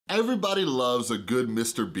Everybody loves a good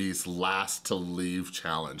MrBeast last to leave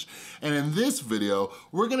challenge. And in this video,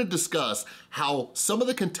 we're gonna discuss how some of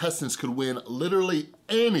the contestants could win literally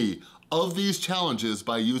any of these challenges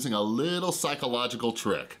by using a little psychological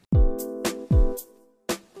trick.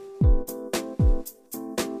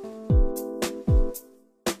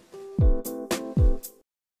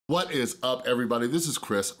 What is up, everybody? This is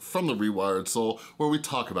Chris from the Rewired Soul, where we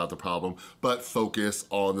talk about the problem, but focus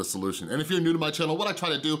on the solution. And if you're new to my channel, what I try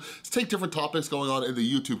to do is take different topics going on in the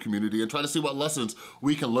YouTube community and try to see what lessons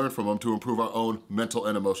we can learn from them to improve our own mental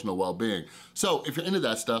and emotional well-being. So if you're into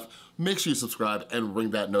that stuff, make sure you subscribe and ring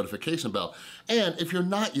that notification bell. And if you're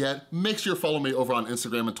not yet, make sure you follow me over on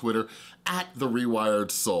Instagram and Twitter at the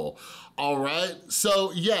Rewired Soul. All right,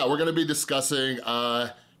 so yeah, we're gonna be discussing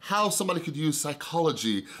how somebody could use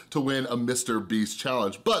psychology to win a MrBeast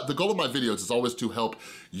challenge. But the goal of my videos is always to help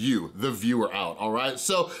you, the viewer, out, all right?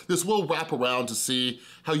 So this will wrap around to see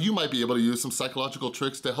how you might be able to use some psychological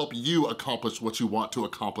tricks to help you accomplish what you want to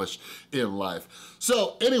accomplish in life.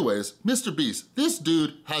 So anyways, MrBeast, this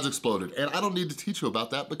dude has exploded, and I don't need to teach you about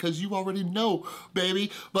that because you already know,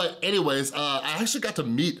 baby. But anyways, I actually got to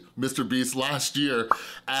meet MrBeast last year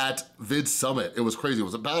at Vid Summit. It was crazy. It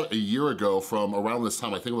was about a year ago from around this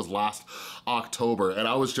time. I think it was last October, and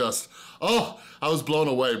I was just, I was blown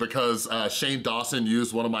away because Shane Dawson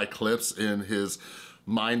used one of my clips in his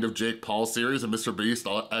Mind of Jake Paul series, and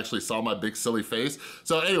MrBeast actually saw my big silly face.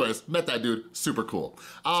 So anyways, met that dude, super cool.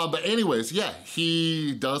 But anyways, yeah,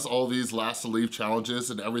 he does all these last to leave challenges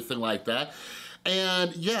and everything like that.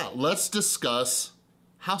 And yeah, let's discuss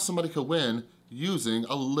how somebody could win using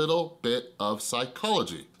a little bit of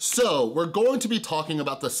psychology. So we're going to be talking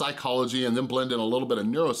about the psychology and then blend in a little bit of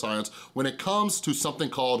neuroscience when it comes to something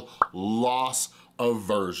called loss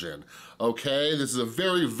aversion, okay? This is a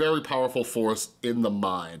very, very powerful force in the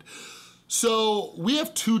mind. So we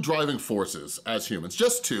have two driving forces as humans,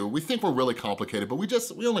 just two. We think we're really complicated, but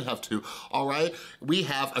we only have two, all right? We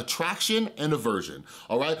have attraction and aversion,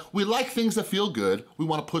 all right? We like things that feel good. We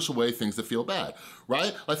wanna push away things that feel bad,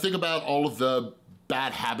 right? Like think about all of the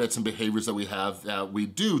bad habits and behaviors that we have that we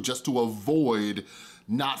do just to avoid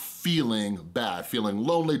not feeling bad, feeling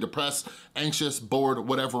lonely, depressed, anxious, bored,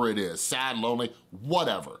 whatever it is, sad, lonely,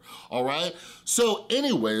 whatever, all right? So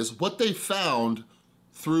anyways, what they found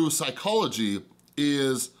through psychology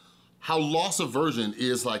is how loss aversion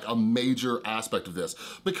is like a major aspect of this.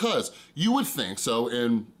 Because you would think, so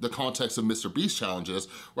in the context of MrBeast challenges,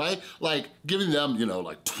 right? Like giving them, you know,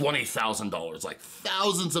 like $20,000, like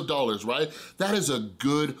thousands of dollars, right? That is a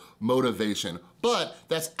good motivation, but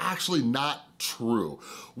that's actually not true.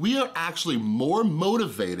 We are actually more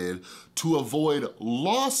motivated to avoid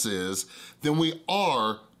losses than we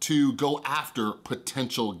are to go after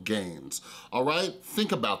potential gains, all right?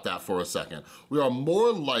 Think about that for a second. We are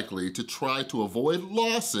more likely to try to avoid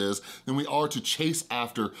losses than we are to chase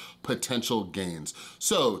after potential gains.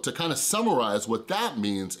 So to kind of summarize, what that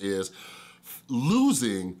means is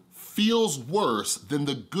losing feels worse than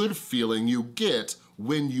the good feeling you get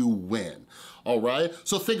when you win, all right?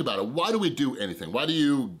 So think about it. Why do we do anything? Why do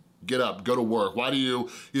you get up, go to work? Why do you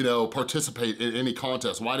participate in any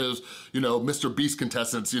contest? Why does, MrBeast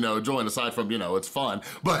contestants, join, aside from, it's fun,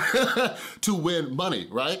 but to win money,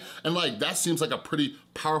 right? And like, that seems like a pretty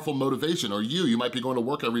powerful motivation. Or you might be going to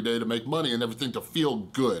work every day to make money and everything to feel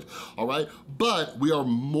good, all right? But we are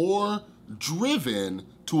more driven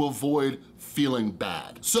to avoid feeling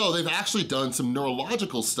bad. So they've actually done some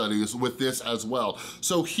neurological studies with this as well.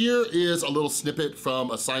 So here is a little snippet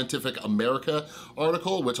from a Scientific America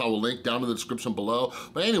article, which I will link down in the description below.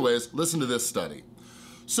 But anyways, listen to this study.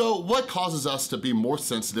 So what causes us to be more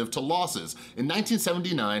sensitive to losses? In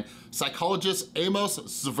 1979, psychologists Amos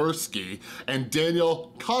Tversky and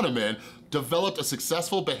Daniel Kahneman developed a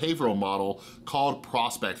successful behavioral model called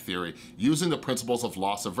prospect theory using the principles of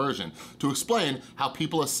loss aversion to explain how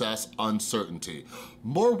people assess uncertainty.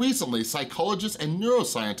 More recently, psychologists and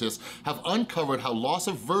neuroscientists have uncovered how loss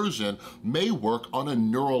aversion may work on a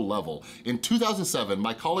neural level. In 2007,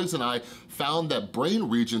 my colleagues and I found that brain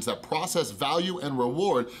regions that process value and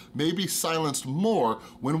reward may be silenced more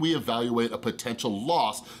when we evaluate a potential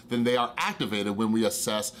loss than they are activated when we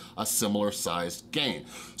assess a similar sized gain.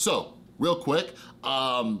 So, real quick,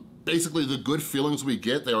 basically the good feelings we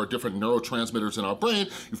get, there are different neurotransmitters in our brain.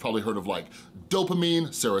 You've probably heard of like dopamine,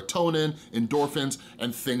 serotonin, endorphins,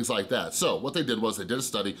 and things like that. So what they did was they did a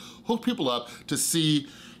study, hooked people up to see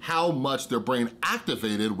how much their brain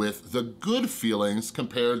activated with the good feelings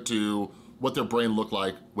compared to what their brain looked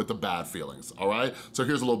like with the bad feelings, all right? So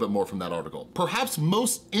here's a little bit more from that article. Perhaps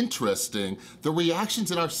most interesting, the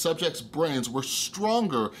reactions in our subjects' brains were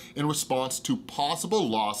stronger in response to possible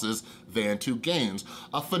losses than to gains,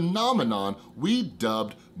 a phenomenon we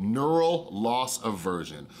dubbed neural loss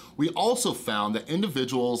aversion. We also found that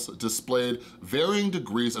individuals displayed varying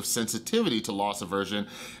degrees of sensitivity to loss aversion,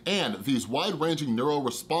 and these wide-ranging neural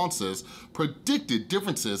responses predicted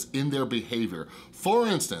differences in their behavior. For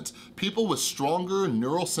instance, people with stronger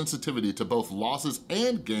neural sensitivity to both losses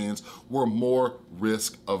and gains were more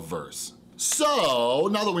risk averse. So,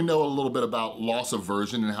 now that we know a little bit about loss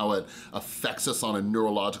aversion and how it affects us on a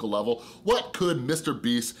neurological level, what could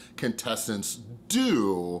MrBeast contestants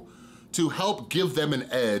do to help give them an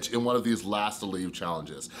edge in one of these last to leave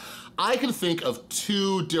challenges? I can think of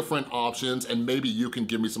 2 different options, and maybe you can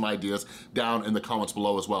give me some ideas down in the comments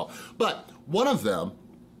below as well. But one of them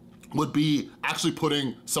would be actually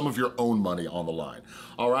putting some of your own money on the line,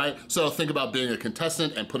 all right? So think about being a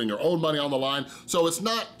contestant and putting your own money on the line. So it's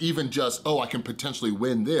not even just, oh, I can potentially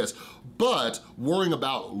win this, but worrying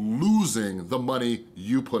about losing the money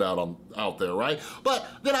you put out there, right? But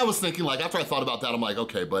then I was thinking, like, after I thought about that, I'm like,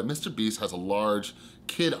 okay, but MrBeast has a large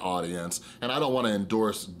kid audience, and I don't wanna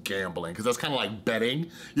endorse gambling, because that's kind of like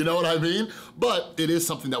betting, you know what I mean? But it is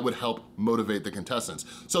something that would help motivate the contestants.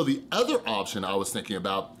 So the other option I was thinking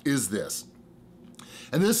about is this.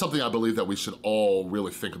 And this is something I believe that we should all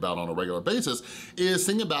really think about on a regular basis, is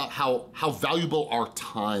thinking about how valuable our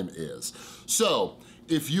time is. So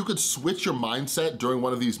if you could switch your mindset during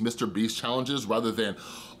one of these MrBeast challenges, rather than,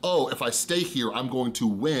 oh, if I stay here, I'm going to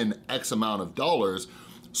win X amount of dollars,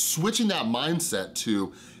 switching that mindset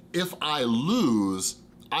to, if I lose,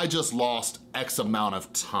 I just lost X amount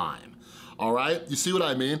of time, all right? You see what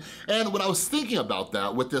I mean? And when I was thinking about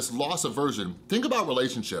that with this loss aversion, think about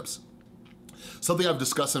relationships. Something I've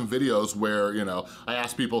discussed in videos where, you know, I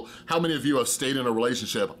ask people, how many of you have stayed in a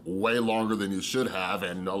relationship way longer than you should have?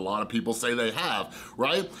 And a lot of people say they have,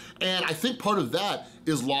 right? And I think part of that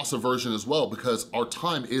is loss aversion as well, because our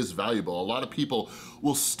time is valuable. A lot of people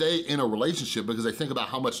will stay in a relationship because they think about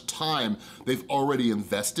how much time they've already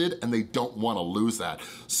invested and they don't wanna lose that.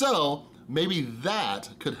 So maybe that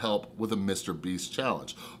could help with a MrBeast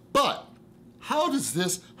challenge. But how does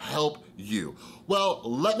this help you? Well,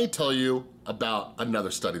 let me tell you about another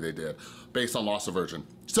study they did based on loss aversion.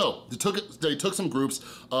 So they took some groups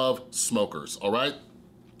of smokers, all right?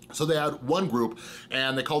 So they had one group,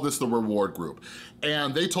 and they called this the reward group.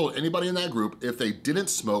 And they told anybody in that group, if they didn't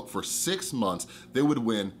smoke for 6 months, they would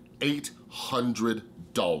win $800.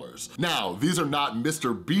 Now, these are not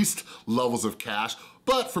MrBeast levels of cash,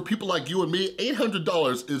 but for people like you and me,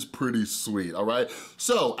 $800 is pretty sweet, all right?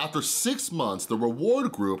 So after 6 months, the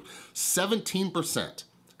reward group, 17%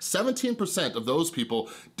 of those people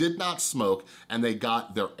did not smoke, and they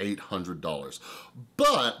got their $800.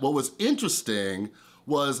 But what was interesting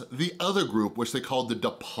was the other group, which they called the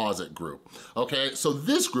deposit group, okay? So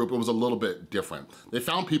this group, it was a little bit different. They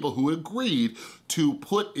found people who agreed to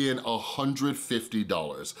put in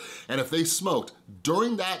 $150. And if they smoked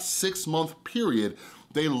during that 6-month period,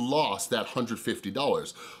 they lost that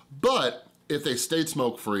 $150. But if they stayed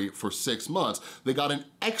smoke-free for 6 months, they got an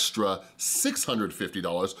extra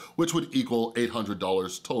 $650, which would equal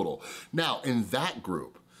 $800 total. Now, in that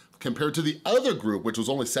group, compared to the other group, which was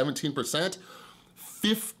only 17%,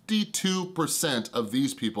 52% of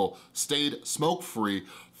these people stayed smoke-free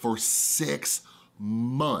for 6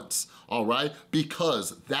 months, all right?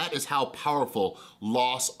 Because that is how powerful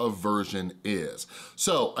loss aversion is.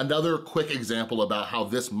 So another quick example about how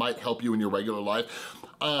this might help you in your regular life.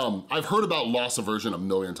 I've heard about loss aversion a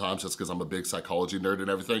million times just because I'm a big psychology nerd and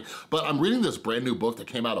everything, but I'm reading this brand new book that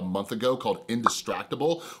came out a month ago called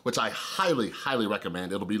Indistractable, which I highly, highly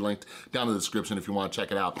recommend. It'll be linked down in the description if you wanna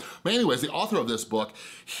check it out. But anyways, the author of this book,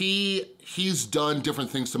 he's done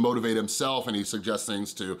different things to motivate himself, and he suggests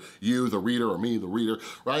things to you, the reader, or me, the reader,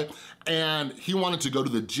 right? And he wanted to go to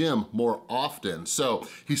the gym more often. So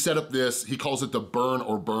he set up this, he calls it the burn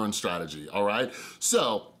or burn strategy, all right?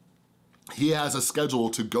 So he has a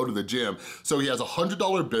schedule to go to the gym. So he has a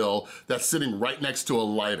 $100 bill that's sitting right next to a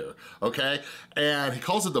lighter, okay? And he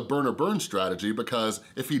calls it the burn or burn strategy because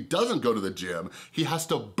if he doesn't go to the gym, he has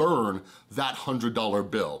to burn that $100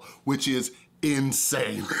 bill, which is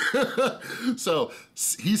insane. So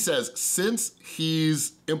he says since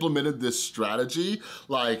he's implemented this strategy,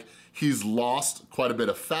 like, he's lost quite a bit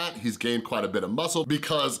of fat, he's gained quite a bit of muscle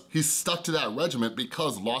because he's stuck to that regimen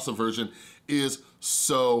because loss aversion is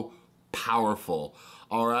so powerful.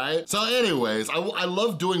 all right? So anyways, I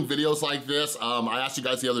love doing videos like this. I asked you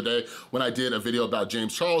guys the other day when I did a video about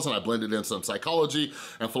James Charles and I blended in some psychology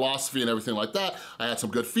and philosophy and everything like that. I had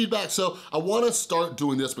some good feedback, so I wanna start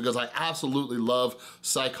doing this because I absolutely love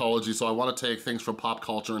psychology, so I wanna take things from pop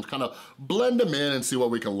culture and kind of blend them in and see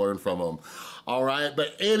what we can learn from them. All right,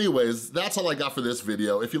 but anyways, that's all I got for this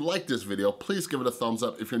video. If you like this video, please give it a thumbs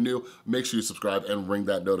up. If you're new, make sure you subscribe and ring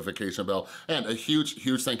that notification bell. And a huge,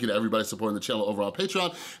 huge thank you to everybody supporting the channel over on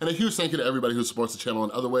Patreon, and a huge thank you to everybody who supports the channel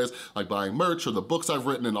in other ways, like buying merch or the books I've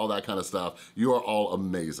written and all that kind of stuff. You are all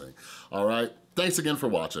amazing. All right, thanks again for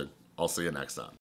watching. I'll see you next time.